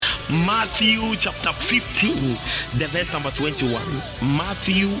Matthew chapter 15, the verse number 21.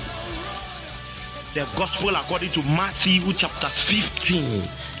 Matthew, the gospel according to Matthew chapter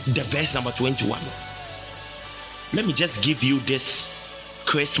 15, the verse number 21. Let me just give you this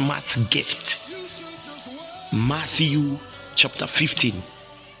Christmas gift. Matthew chapter 15,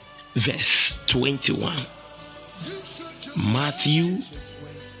 verse 21. Matthew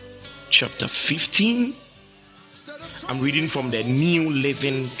chapter 15. I'm reading from the New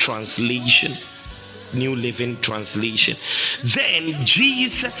Living Translation. New Living Translation. Then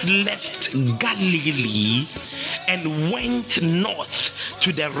Jesus left Galilee and went north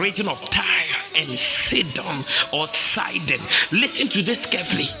to the region of Tyre and Sidon or Sidon. Listen to this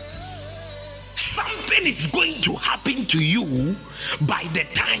carefully. Something is going to happen to you by the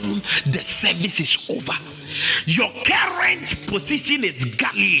time the service is over. Your current position is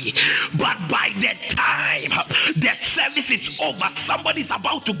Galilee, but by the time the service is over, somebody's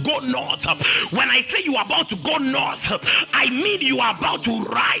about to go north. When I say you are about to go north, I mean you are about to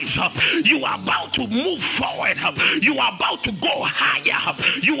rise up. You are about to move forward. You are about to go higher.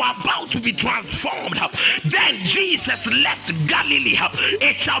 You are about to be transformed. Then Jesus left Galilee.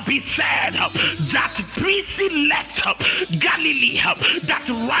 It shall be said that Prissy left Galilee, that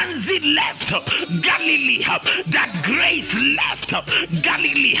Ranzi left Galilee, that Grace left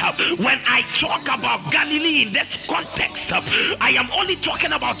Galilee. When I talk about Galilee in this context, I am only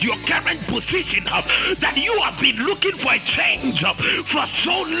talking about your current position, that you have been looking for a change for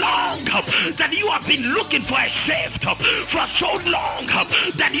so long, that you have been looking for a shift for so long,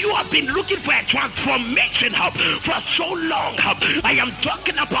 that you have been looking for a transformation for so long. I am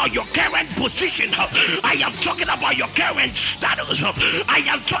talking about your current position. I am talking about your current status. I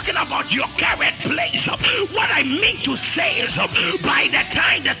am talking about your current place. What I mean to say is, by the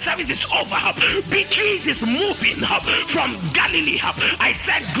time the service is over, Beatrice is moving from Galilee. I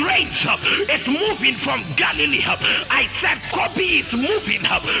said Grace is moving from Galilee. I said Kobe is moving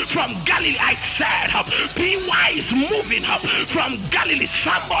from Galilee. I said PY is moving from Galilee.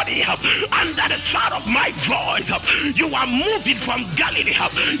 Somebody under the sound of my voice, you are moving from Galilee.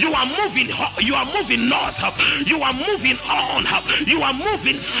 You are moving. You are moving north. You are moving on. You are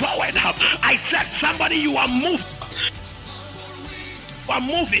moving forward. I said somebody, you are moving. I'm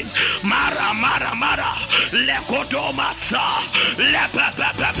moving. Mara. Lekodomasa.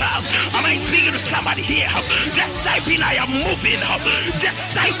 Am I speaking to somebody here? Just type in I am moving.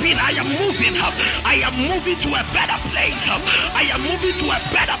 Just type in I am moving. I am moving to a better place. I am moving to a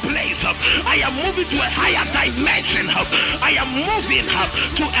better place. I am moving to a higher dimension. I am moving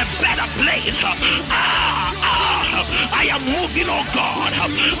to a better place. I am moving, oh God.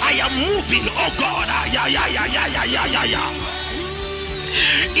 I am moving, oh God. Yeah.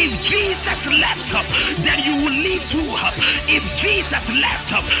 If Jesus left, then you will leave too. If Jesus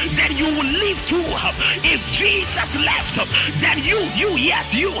left, then you will leave too. If Jesus left, then you will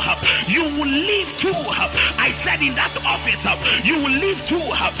leave too. I said in that office, you will leave too.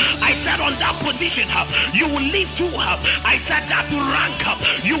 I said on that position, you will leave too. I said that rank,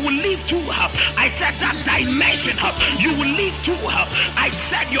 you will leave too. I said that dimension, you will leave too. I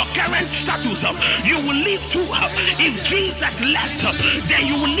said your current status, you will leave too. If Jesus left, then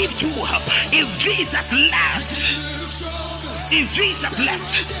you will leave too. If Jesus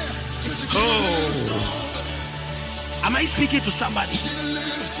left, oh, am I speaking to somebody?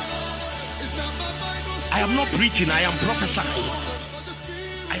 I am not preaching, I am prophesying.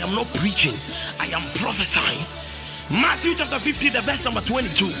 I am not preaching, I am prophesying. Matthew chapter 15, the verse number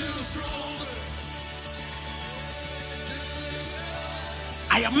 22.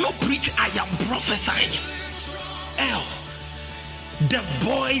 I am not preaching, I am prophesying. The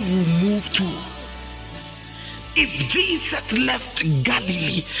boy will move too. If Jesus left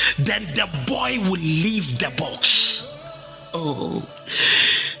Galilee, then the boy will leave the box. Oh.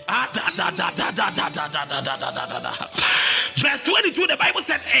 Verse 22, the Bible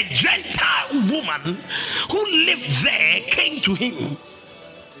said a Gentile woman who lived there came to him.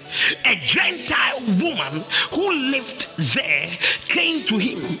 A Gentile woman who lived there came to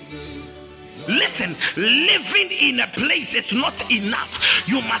him. Listen, living in a place is not enough.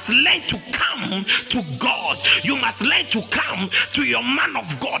 You must learn to come to God. You must learn to come to your man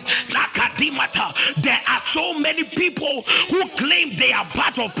of God. Like There are so many people who claim they are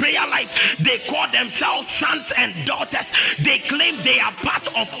part of prayer life. They call themselves sons and daughters. They claim they are part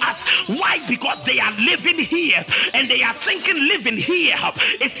of us. Why? Because they are living here and they are thinking living here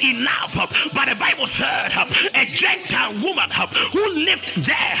is enough. But the Bible said a Gentile woman who lived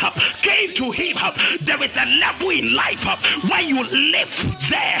there came to him. There is a level in life where you live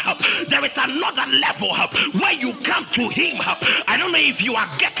there. There is another level where you come to him. I don't know if you are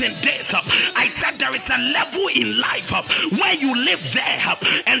getting this. I said there is a level in life where you live there,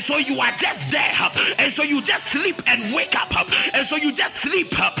 and so you are just there, and so you just sleep and wake up, and so you just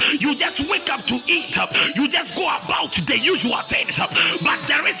sleep, you just wake up to eat, you just go about the usual things. But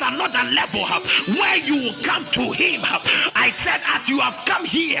there is another level where you will come to him. I said, as you have come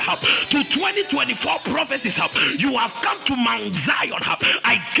here to 2024 prophecies, you have come to Mount Zion.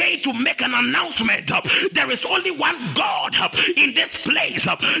 I came to make an announcement. There is only one God in this place.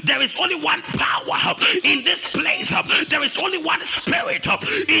 There is only one power in this place. There is only one spirit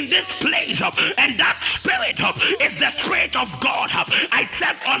in this place, and that spirit is the spirit of God. I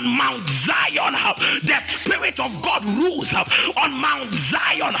said on Mount Zion, the spirit of God rules. On Mount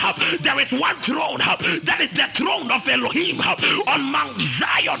Zion, there is one throne. That is the throne of Elohim. On Mount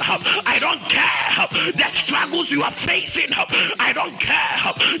Zion, I don't care the struggles you are facing. I don't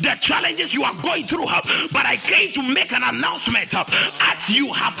care the challenges you are going through. But I came to make an announcement. As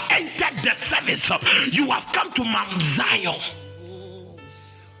you have entered the service, you have come to Mount Zion.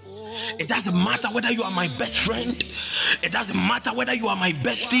 It doesn't matter whether you are my best friend. It doesn't matter whether you are my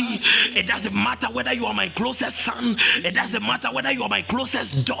bestie. It doesn't matter whether you are my closest son. It doesn't matter whether you are my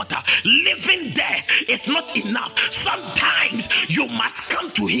closest daughter. Living there is not enough. Sometimes you must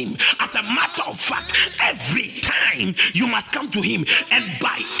come to him. As a matter of fact, every time you must come to him. And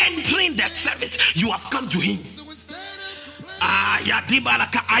by entering the service, you have come to him.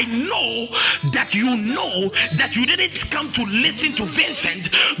 I know that you didn't come to listen to Vincent,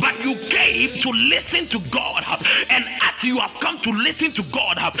 but you came to listen to God. And as you have come to listen to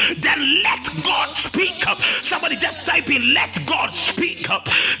God, then let God speak. Somebody just type in, let God speak.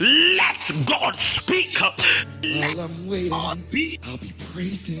 Let God speak. Let While I'm waiting, God be. I'll be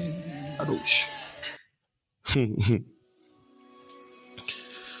praising. Adosh.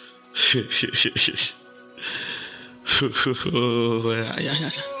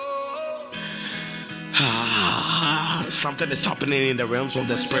 Something is happening in the realms of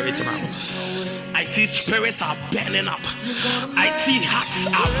the spirit now. I see spirits are burning up. I see hearts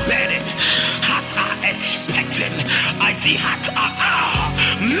are burning. Hearts are expecting. I see hearts are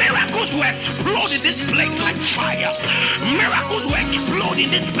miracles will explode in this place like fire. Miracles will explode in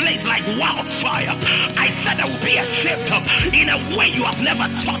this place like wildfire. I said there will be a shift in a way you have never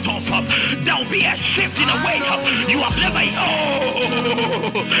thought of. There will be a shift in a way you have never.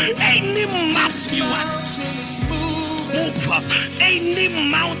 Any mountain you are move. Any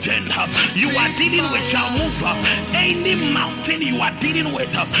mountain you are dealing with shall move. Any mountain you are dealing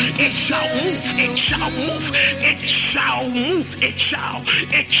with, it shall move. It shall move. It shall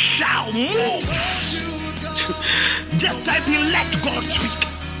move. It shall move. Just type in, let God speak.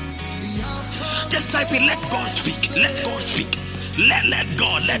 Just type in, let God speak. Let God speak. Let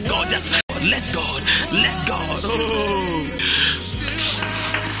God. Just let God. Let God.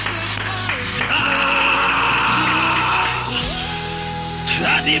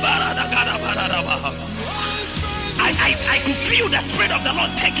 I could feel the spirit of the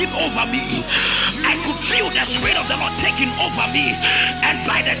Lord taking over me. I could feel the spirit of the Lord taking over me. And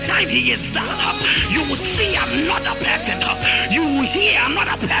by the time he is done, you will see another person. You will hear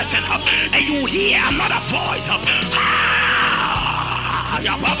another person. And you will hear another voice.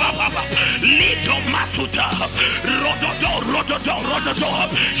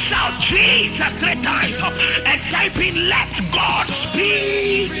 Shout Jesus 3 times and type in, let God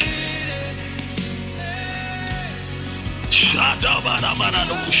speak.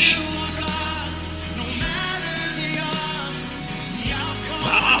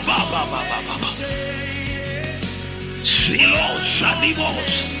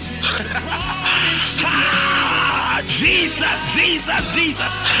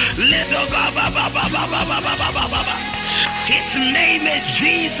 Jesus. His name is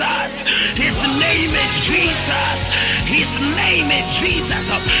Jesus. His name is Jesus. His name is Jesus.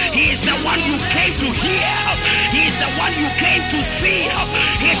 He is the one you came to hear. He is the one you came to see.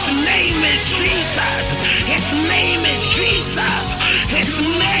 His name is Jesus. His name is Jesus. His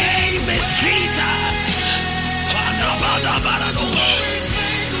name is Jesus.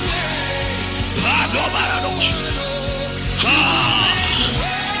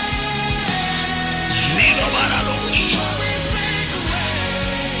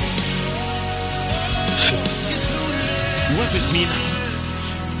 Work with me now.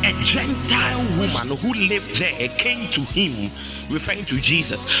 A Gentile woman who lived there came to him, referring to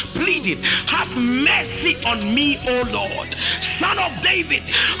Jesus, pleading, have mercy on me, O Lord, Son of David,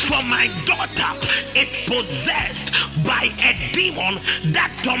 for my daughter is possessed by a demon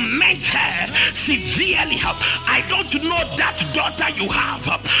that torments her severely. I don't know that daughter you have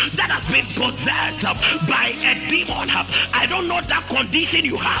that has been possessed by a demon. I don't know that condition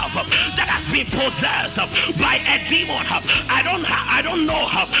you have that has been possessed by a demon. I don't know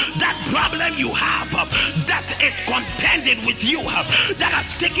that problem you have that is contending with you, that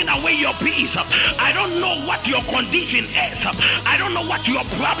has taken away your peace. I don't know what your condition is. I don't know what your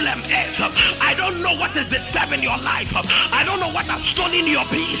problem is. I don't know what is disturbing your life. I don't know what has stolen your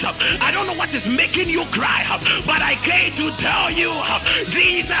peace. I don't know what is making you cry. But I came to tell you,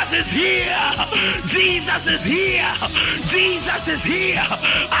 Jesus is here. Jesus is here. Jesus is here.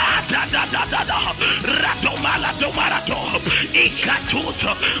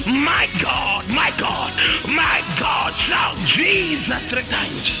 My God, my God, my God, shout Jesus 3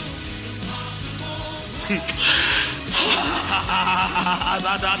 times.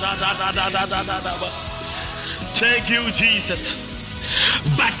 Thank you, Jesus.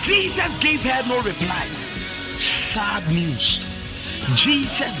 But Jesus gave her no reply. Sad news.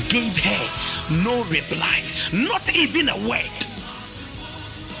 Jesus gave her no reply, not even a word.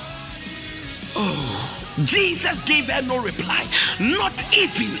 Oh, Jesus gave her no reply, not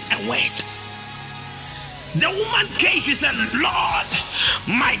even a word. The woman came, she said, Lord,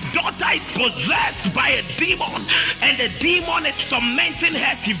 my daughter is possessed by a demon, and the demon is tormenting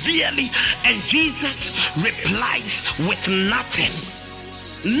her severely. And Jesus replies with nothing,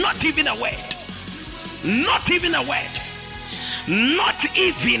 not even a word, not even a word, not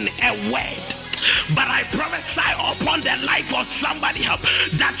even a word. But I prophesy upon the life of somebody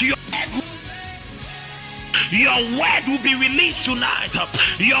that your word will be released tonight.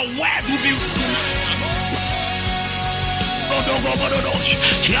 Your word will be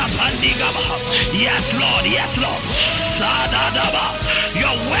yes, Lord, yes, Lord.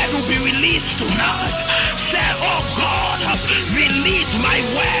 Your word will be released tonight. Say, oh God, release my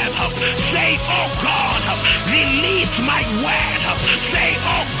word. Say, oh God, release my word. Say,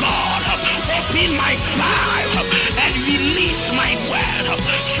 oh God, open my fire and release my word.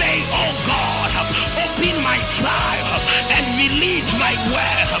 Say, oh God, open my fire and release my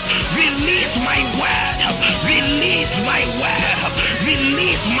word. Release my word. Release my word.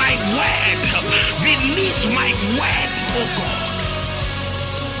 Release my word. Release my word. Oh God.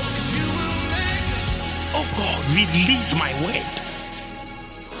 Oh God, release my word.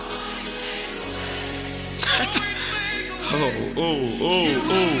 Oh.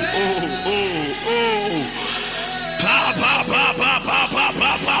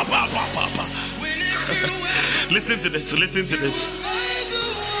 Listen to this. Listen to this.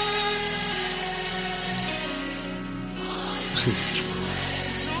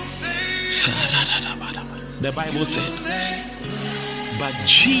 The Bible said, but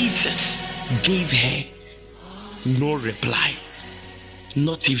Jesus gave her no reply,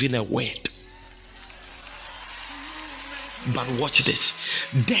 not even a word. But watch this.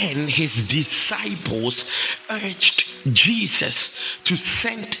 Then his disciples urged Jesus to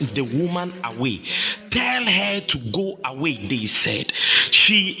send the woman away. Tell her to go away, they said.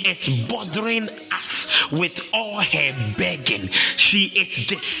 She is bothering us with all her begging. She is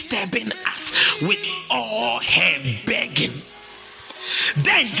disturbing us with all her begging.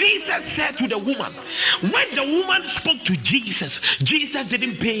 Then Jesus said to the woman, when the woman spoke to Jesus, Jesus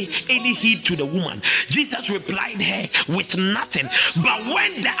didn't pay any heed to the woman. Jesus replied her with nothing. But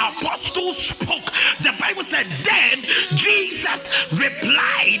when the apostles spoke, the Bible said, then Jesus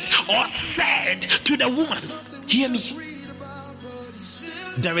replied or said to the woman, hear me.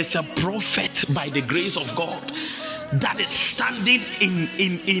 There is a prophet by the grace of God that is standing in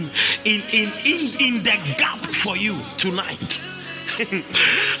the gap for you tonight.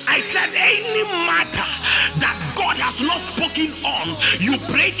 I said, any matter that God has not spoken on, you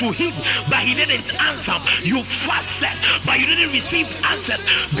pray to him, but he didn't answer. You fasted, but you didn't receive answers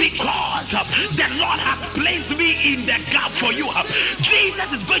because the Lord has placed me in the gap for you.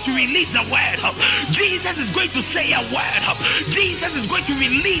 Jesus is going to release a word. Jesus is going to say a word. Jesus is going to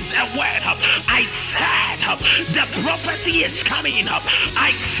release a word. I said, the prophecy is coming.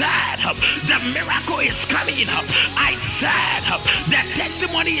 I said, the miracle is coming. I said, the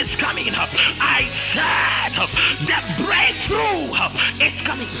testimony is coming. I said, the breakthrough is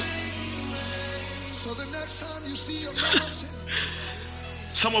coming. So the next time you see a mountain,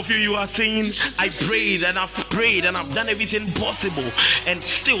 Some of you are saying, I prayed and I've done everything possible, and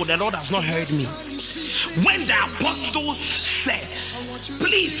still the Lord has not heard me. When the apostles said,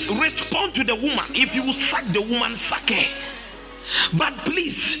 please respond to the woman. If you sack the woman, sack her. But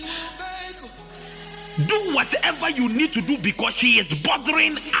please do whatever you need to do, because she is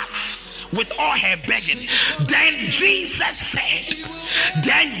bothering us with all her begging. Then Jesus said,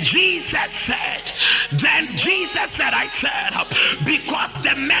 I said, because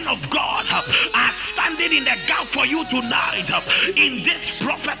the men of God are standing in the gap for you tonight, in this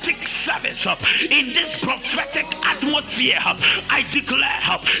prophetic service, in this prophetic atmosphere, I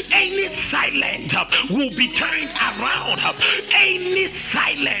declare any silence will be turned around. Any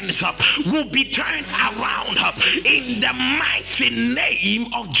silence will be turned around in the mighty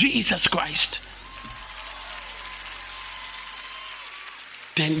name of Jesus Christ.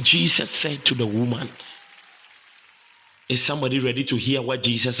 Then Jesus said to the woman, is somebody ready to hear what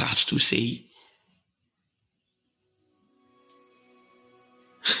Jesus has to say?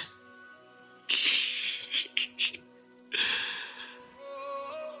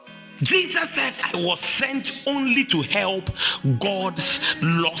 Jesus said, I was sent only to help God's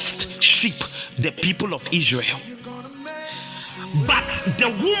lost sheep, the people of Israel. But the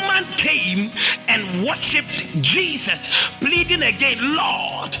woman came and worshipped Jesus, pleading again,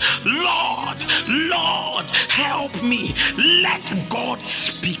 Lord, Lord, Lord, help me. Let God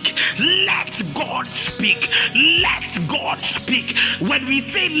speak. Let God speak. Let God speak. When we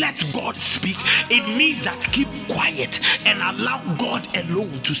say let God speak, it means that keep quiet and allow God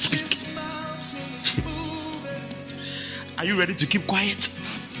alone to speak. Are you ready to keep quiet?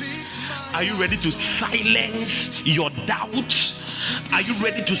 Are you ready to silence your doubts? Are you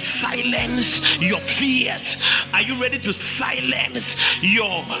ready to silence your fears? Are you ready to silence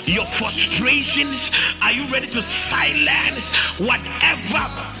your frustrations? Are you ready to silence whatever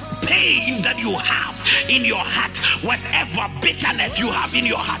pain that you have in your heart, whatever bitterness you have in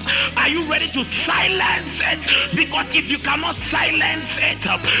your heart? Are you ready to silence it? Because if you cannot silence it,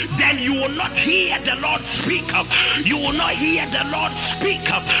 then you will not hear the Lord speak. You will not hear the Lord speak.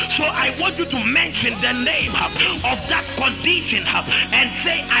 So I want you to mention the name of that condition and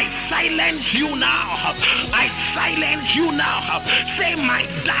say, I silence you now. I silence you now. Say my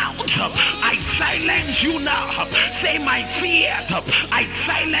doubt, I silence you now. Say my fears, I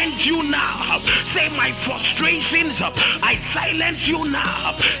silence you now. Say my frustrations, I silence you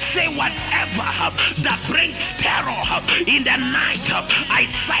now. Say whatever that brings terror in the night, I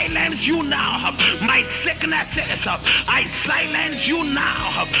silence you now. My sicknesses, I silence you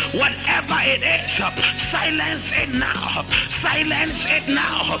now. Whatever it is, silence it now. Silence it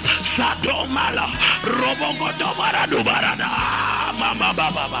now. Sadomala Robogodobara Dubarada Mama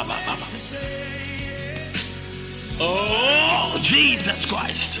Baba. Oh, Jesus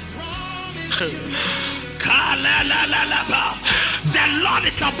Christ. The Lord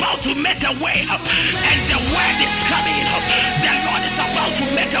is about to make a way, and the word is coming. The Lord is about to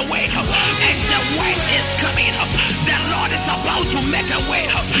make a way, and the word is coming. The Lord is about to make a way.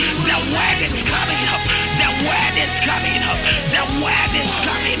 The word is coming. The word is coming. The word is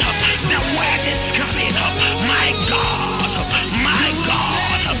coming. The word is coming. My God, my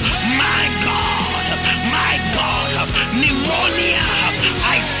God, my God, my God. Pneumonia,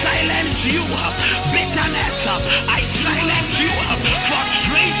 I silence you. Bitterness, I silence you.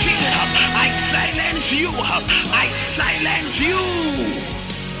 Frustration, I silence you. I silence you.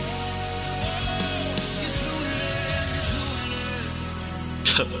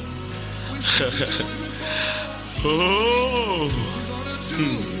 Oh.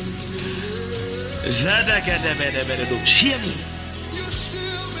 Hear me.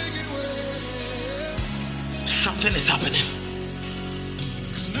 Something is happening.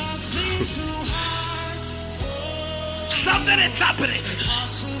 Something is happening.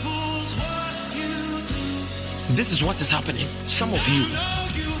 This is what is happening. Some of you,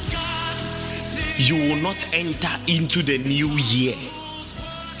 you will not enter into the new year.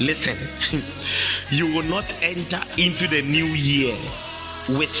 Listen, you will not enter into the new year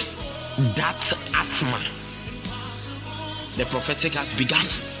with that asthma. The prophetic has begun.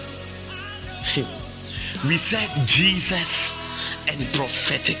 We said Jesus and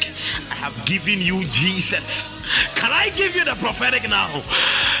prophetic. I have given you Jesus. Can I give you the prophetic now?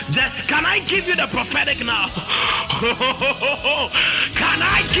 Just can I give you the prophetic now? Can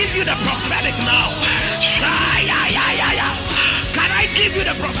I give you the prophetic now? Can I give you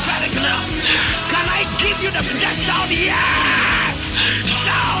the prophetic now? Can I give you the shout yes?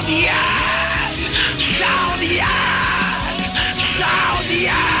 Shout yes! Shout yes! Shout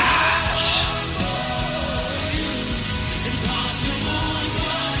yes!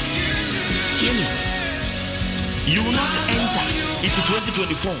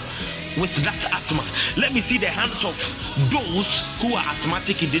 2024 with that asthma. Let me see the hands of those who are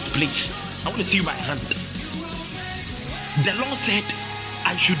asthmatic in this place. I want to see you by hand. The Lord said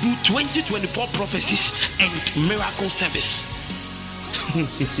I should do 2024 prophecies and miracle service.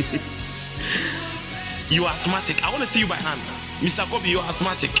 You are asthmatic. I want to see you by hand. Mr. Kobe, you are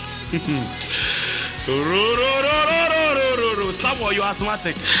asthmatic. Samuel, you are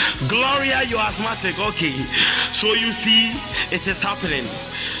asthmatic. Gloria, you are asthmatic. Okay. So you see, it is happening.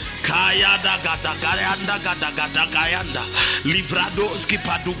 Kayada gada kayanda gada gada kayanda. Livrado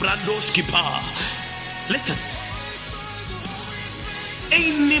skipa dubrando skipa. Listen.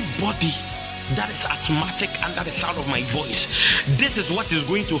 Anybody that is asthmatic under the sound of my voice, this is what is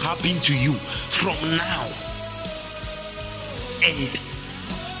going to happen to you from now and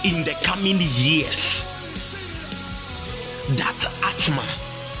in the coming years. That asthma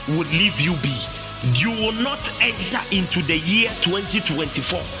will leave you be. You will not enter into the year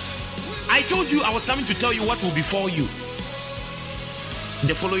 2024. I told you I was coming to tell you what will befall you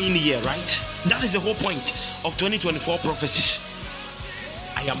the following year, right? That is the whole point of 2024 prophecies.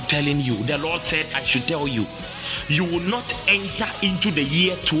 I am telling you, the Lord said I should tell you, you will not enter into the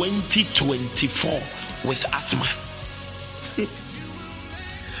year 2024 with asthma.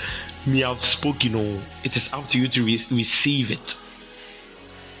 Me, I've spoken. It is up to you to receive it.